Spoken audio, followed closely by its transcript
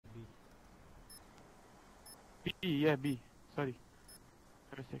B, yeah, B. Sorry.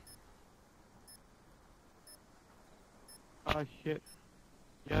 Mistake. Ah shit.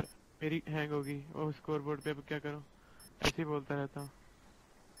 यार मेरी hang होगी वो स्कोरबोर्ड पे अब क्या करूं ऐसे ही बोलता रहता हूं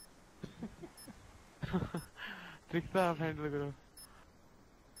ट्रिक्स आप हैंडल करो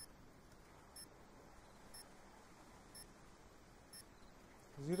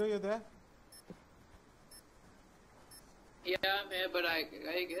Zero, you there? Yeah, I'm here, but I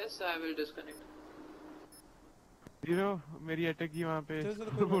guess I will disconnect. Zero मेरी अटक गई वहाँ पे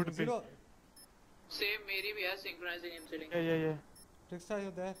स्कोरबोर्ड पे Zero. Same, मेरी भी है synchronizing and setting. Yeah. Trickster,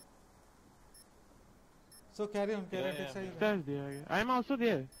 you there? So carry on, Trickster. Trickster's there. I'm also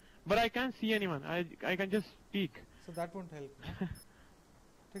there, but I can't see anyone. I can just speak. So that won't help. Huh?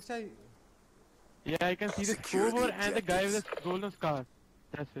 Trickster. Yeah, I can see the scoreboard and the guy with the golden scar.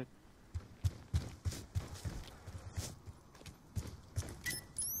 That's it.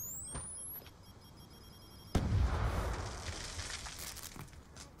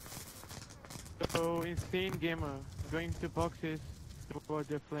 So insane gamer going to boxes towards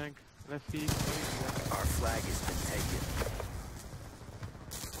their flank. Let's see. Our flag has been taken.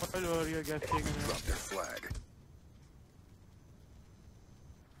 What warrior gets taken? Drop their flag.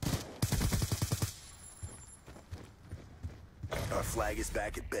 Our flag is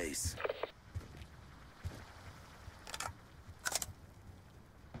back at base.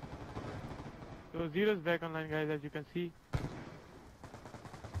 So Zero's back online, guys, as you can see.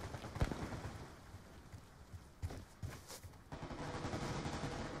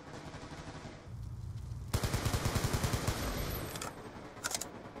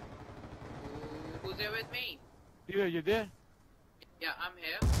 Who's there with me? Zero, you there? Yeah, I'm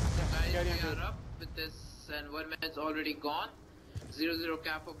here. Guys, we are up with this, and 1 minute's already gone. 0-0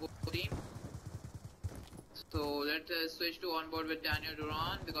 cap for both teams. So let's switch to onboard with Daniel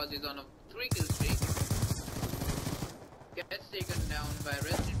Duran because he's on a 3-kill streak. Gets taken down by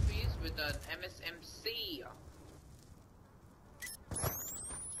Rest in Peace with an MSMC.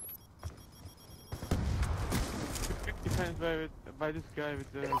 Defense by this guy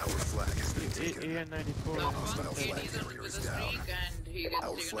with the AN-94. No, he's on with a streak and he gets taken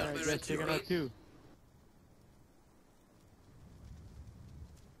down by Rest in Peace. Too.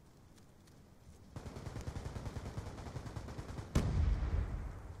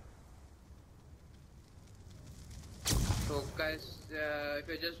 So guys, if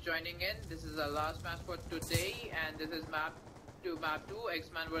you're just joining in, this is our last match for today, and this is map 2,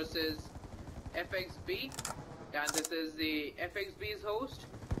 XMAN versus FxB, and this is the FxB's host.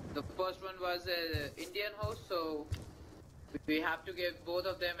 The first one was an Indian host, so we have to give both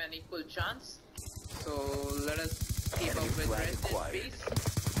of them an equal chance. So let us keep up with Rest in Peace.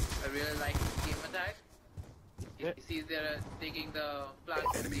 I really like his game attack. He sees they're taking the flag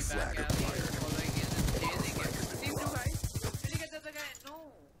from the back alley, following it and chasing it. These two guys. The guy, no.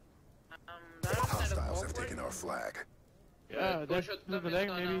 That was kind of awkward. Have taken our flag. Yeah, that's the flag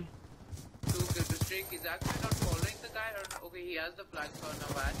maybe. 2-kill streak. He's actually not following the guy. Or, okay, he has the flag for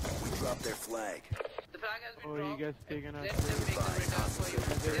now. Bad. We dropped their flag. The flag has been dropped. Oh, he gets taken out. Let them make the return for you.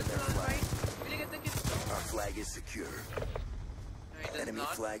 This is right. Will you get the kill? Our flag is secure. No, he does Enemy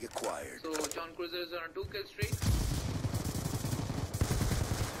not. flag acquired. So John Cruiser is on a 2-kill streak.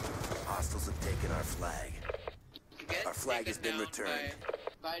 Hostiles have taken our flag. Our flag has been returned.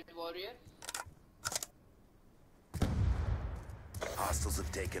 By Warrior. Hostiles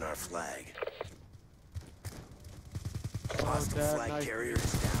have taken our flag. Hostile flag carrier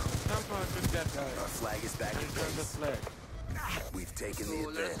is down. Our flag is back in base. We've taken the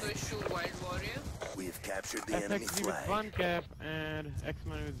advantage. Let's switch to Wild Warrior. We have captured the enemy FxB flag. with 1 cap and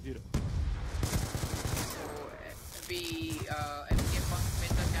XMAN with 0. So MK Punk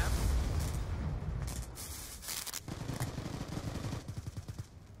made the cap.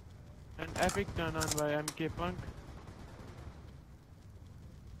 An epic turn on by MK Punk.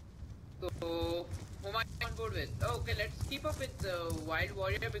 So, who am I on board with? Oh, okay, let's keep up with Wild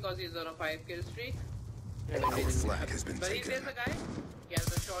Warrior because he's on a 5-kill streak. Our flag has been But taken. there's a guy. He has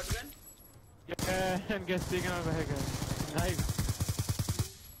a shotgun. Yeah, and gets taken out by a guy. Nice.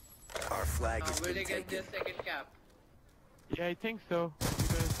 Our flag has Will been they get taken. their second cap? Yeah, I think so.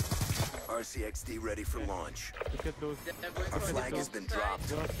 Because RCXD ready for launch. look at those. Our flag has been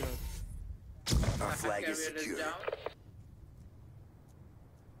dropped. Our flag is secure. Down.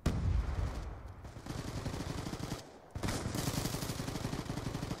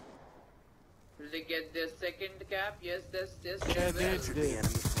 Will they get their second cap? Yes, this. Yeah, they Captured the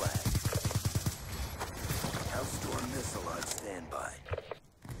enemy flag. Hellstorm missile on standby.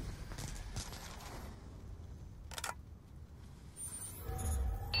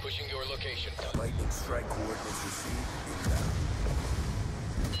 Pushing your location. Lightning strike coordinates received. Inbound.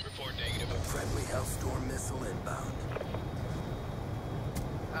 Report negative. Friendly Hellstorm missile inbound.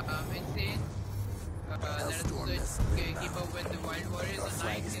 Insane. Let us keep up with the Wild Warriors Our and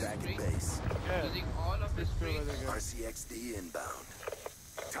flag 9 is kill back at streak, base. using all of his streaks. RCXD inbound.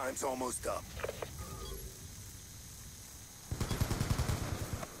 Time's almost up.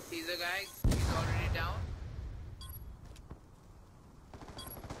 He's a guy, he's already down.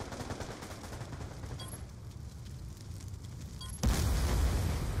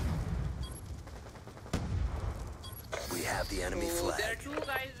 We have the enemy So flag. there are two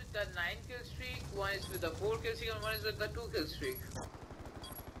guys with the 9 kill streak, one is with the 4 kill streak and one is with the 2 kill streak.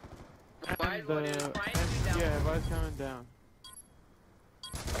 Wild Warrior is finally down. Yeah, Wild's coming down.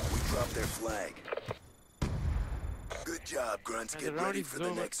 We dropped their flag. Good job, Grunts. And Get the round ready is for the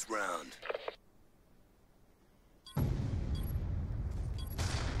over. next round.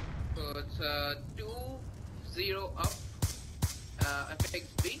 So it's 2-0 up,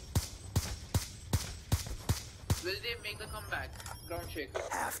 FxB. Will they make a comeback? Ground shaker.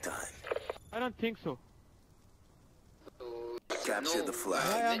 Halftime. I don't think so. So, Capture no. the flag.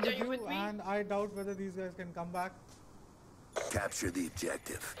 I am Ninja, with you you, with me? and I doubt whether these guys can come back. Capture the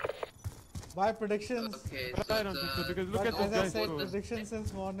objective. My predictions, Okay, But so I don't think so because look but at as this I guy's said, score. predictions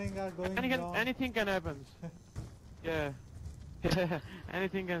since morning are going wrong. Anything can happen. Yeah.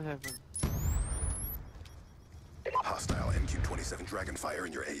 Anything can happen. Hostile MQ-27 Dragonfire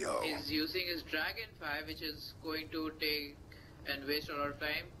in your AO. he's using his Dragonfire, which is going to take and waste a lot of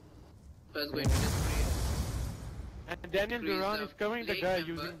time. So it's going to destroy. And Daniel Increase Duran the is covering the plate guy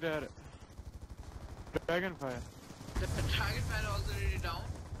number. using the Dragonfire. The Dragonfire also already down.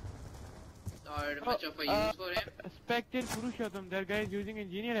 Or much of a use for him. Spectre Purushottam, that guy is using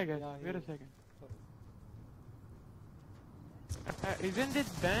engineer, I guess. Yeah, he Wait a is. second. Isn't it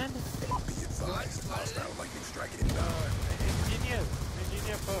banned? Be advised. What? Hostile lightning strike inbound.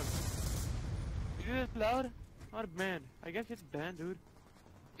 Engineer bug. Is it allowed or banned? I guess it's banned, dude.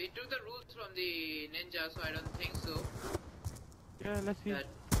 We took the rules from the ninja, so I don't think so. Yeah, let's see. That,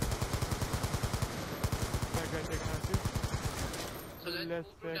 That guy taking out too. so let's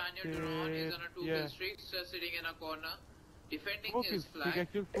move to Daniel Duran. He's on a 2 Yeah. kill streak, just sitting in a corner, defending 4 his kills. He flag.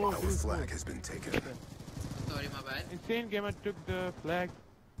 actually 4 Our kills. flag has been taken. Sorry, my bad. Insane Gamer took the flag.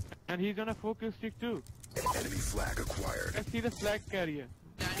 And he's on a 4 kill streak too. Enemy flag acquired. Let's see the flag carrier.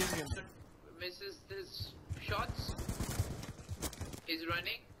 Daniel Insane Gamer. misses his shots. He's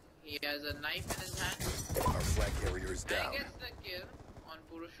running. He has a knife in his hand. Our flag carrier is And down. gets the kill on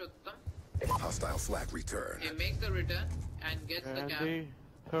Purushottam. Hostile flag return. He makes the return and gets the And cap. the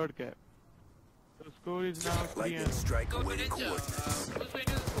third cap. So score is now 3 Lightning and strike Go for awaiting ninja. coordinates. Who's going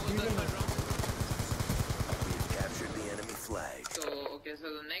to hold the third round? We have captured the enemy flag. So, okay, so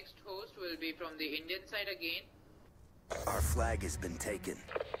the next host will be from the Indian side again. Our flag has been taken.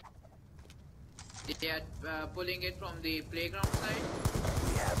 They are pulling it from the playground side.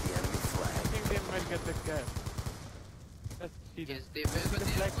 We have the enemy I flag. think they might get the cap. Let's see Yes, that. they will, but The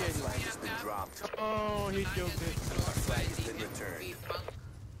they flag also carrier. Flag have has been cap. dropped. Oh, he Flag killed has been it. dropped by Flag has the been returned. MP punk.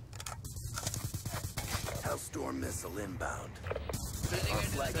 Hellstorm missile inbound. Building Our it in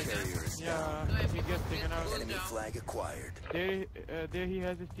flag the camp. carrier is Yeah, down. he gets taken out. Enemy flag acquired. There he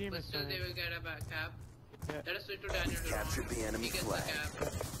has his team. But still, they will get a back cap. Yeah, Let us switch to Daniel We've Duran. captured the enemy He gets flag. the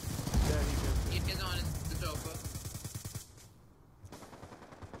cap. there he goes. He is on the chopper.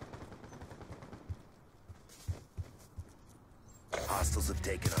 Hostiles have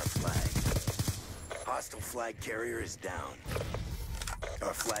taken our flag. Hostile flag carrier is down.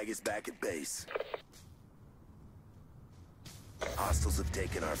 Our flag is back at base. Hostiles have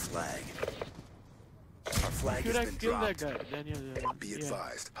taken our flag. Our flag Should has I been kill that dropped. guy, Daniel? Be Yeah.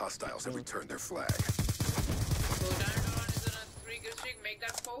 advised, hostiles have returned their flag. So Daniel Duran is on a 3 kill streak. Make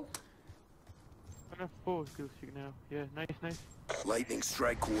that 4. On a 4 kill streak now. Yeah, nice. Lightning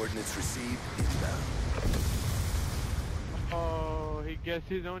strike coordinates received. Inbound. Oh, he gets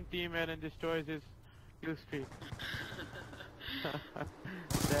his own teammate and destroys his kill streak. That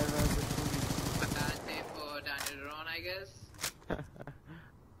was the Bad day for Daniel Duran, I guess.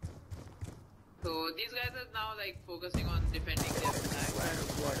 So these guys are now like focusing on defending their flag. Flag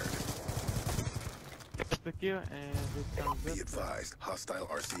acquired. Gets the kill and it comes Be up. advised, hostile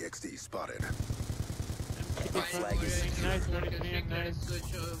RCXD spotted. Wild flag Warrior is in secure. Nice, 4 kill 23 streak. and Let us nice.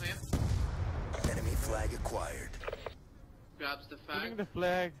 switch to him. Enemy flag acquired. Grabs the Putting flag. the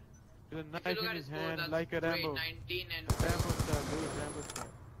flag with a If you knife look in at his his score, hand that's like a great. Rambo. 19 and Rambo style, dude, Rambo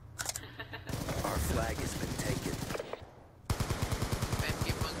style. Our flag has been taken.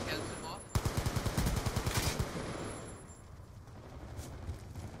 MP Punk helps him off.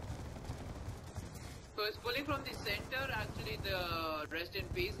 he's pulling from the center, actually the rest in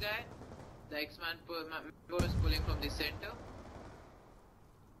peace guy, the X-Man member is pulling from the center.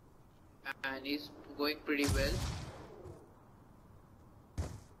 And he's going pretty well.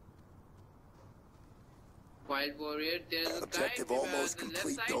 Wild Warrior, there's a Objective guy almost on the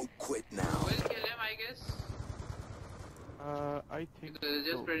complete. left side. Don't quit now. We'll kill him, I guess. I think Because he's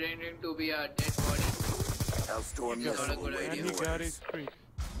just so. pretending to be a dead body. Hellstorm It's not a missile good idea. And awaiting he got his orders. streak.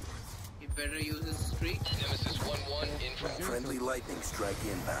 He better use his streak. Nemesis 1-1 in Friendly lightning strike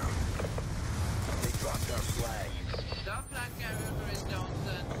inbound. They dropped our flag. The flag carrier is down,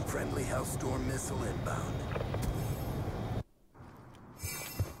 son. Friendly Hellstorm missile inbound.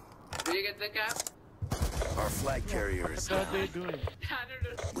 Did you get the cap? Our flag carrier is What are they down. doing?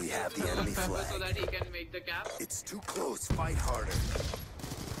 We have the enemy So flag. that he can make the cap. It's too close. Fight harder.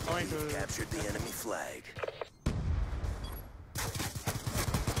 Point We've to captured the enemy flag.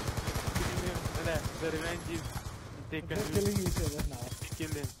 killing him. The revenge is taken. They're killing each other now. Kill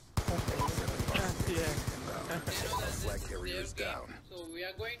him. Yeah. They know that this Flag is carrier their is game. down. So we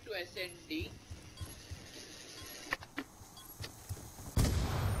are going to ascend D.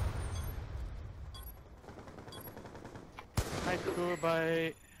 I go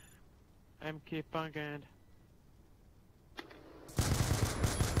by MK Punk and